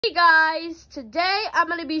Hey guys, today I'm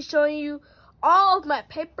going to be showing you all of my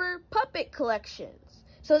paper puppet collections.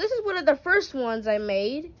 So this is one of the first ones I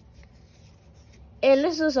made, and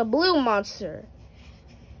this is a blue monster.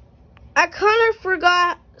 I kind of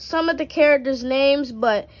forgot some of the characters' names,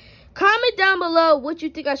 but comment down below what you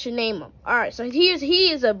think I should name him. Alright, so he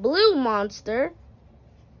is a blue monster.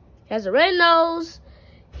 He has a red nose,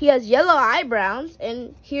 he has yellow eyebrows,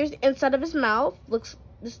 and here's the inside of his mouth. This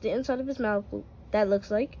is the inside of his mouth. That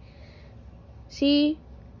looks like. See?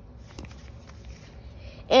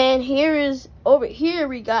 And over here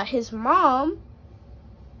we got his mom.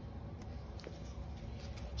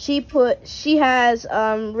 She has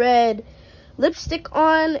red lipstick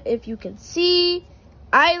on, if you can see.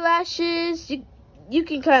 Eyelashes. You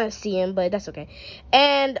can kind of see him, but that's okay.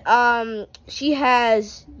 And she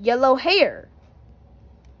has yellow hair.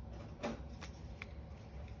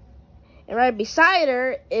 And right beside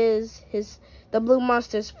her is the blue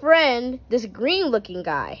monster's friend, this green looking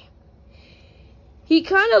guy. He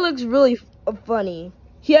kind of looks really funny.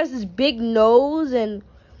 He has this big nose, and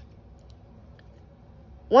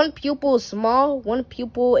one pupil is small, one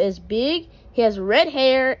pupil is big. He has red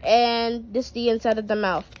hair, and this is the inside of the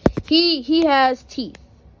mouth. He has teeth.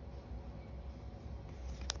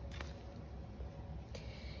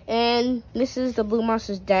 And this is the blue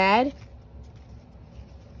monster's dad,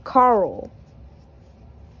 Carl.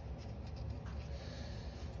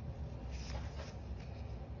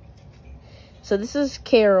 So this is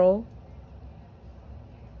Carl,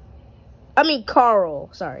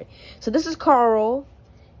 sorry. So this is Carl.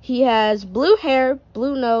 He has blue hair,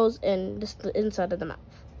 blue nose, and this is the inside of the mouth.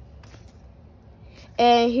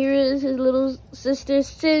 And here is his little sister,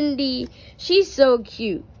 Cindy. She's so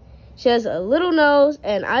cute. She has a little nose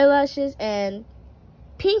and eyelashes and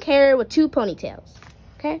pink hair with 2 ponytails.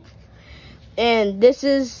 Okay? And this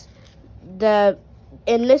is the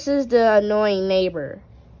annoying neighbor,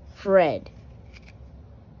 Fred.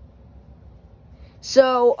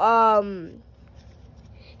 So,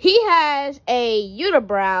 he has a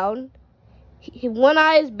unibrow. One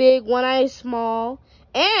eye is big, one eye is small.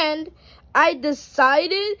 And I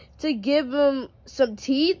decided to give him some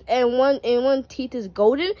teeth, and one teeth is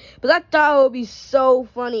golden. But I thought it would be so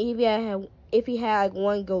funny if he had like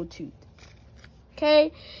one gold tooth.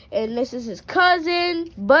 Okay? And this is his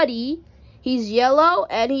cousin, Buddy. He's yellow,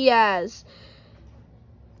 and he has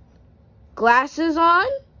glasses on.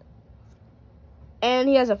 And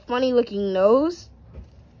he has a funny looking nose.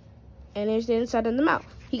 And here's the inside of the mouth.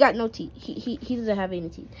 He got no teeth. He doesn't have any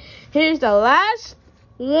teeth. Here's the last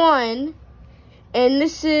one. And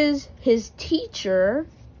this is his teacher.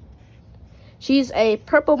 She's a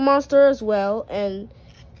purple monster as well. And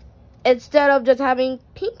instead of just having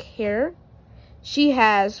pink hair, she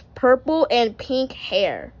has purple and pink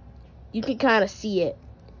hair. You can kind of see it.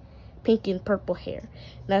 Pink and purple hair.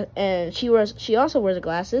 And she also wears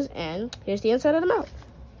glasses, and here's the inside of the mouth.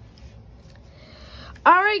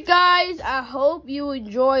 Alright guys, I hope you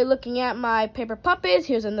enjoy looking at my paper puppets.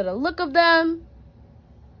 Here's another look of them.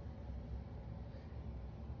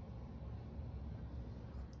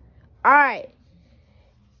 Alright.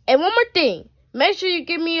 And one more thing. Make sure you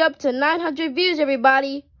give me up to 900 views,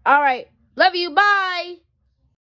 everybody. Alright. Love you. Bye.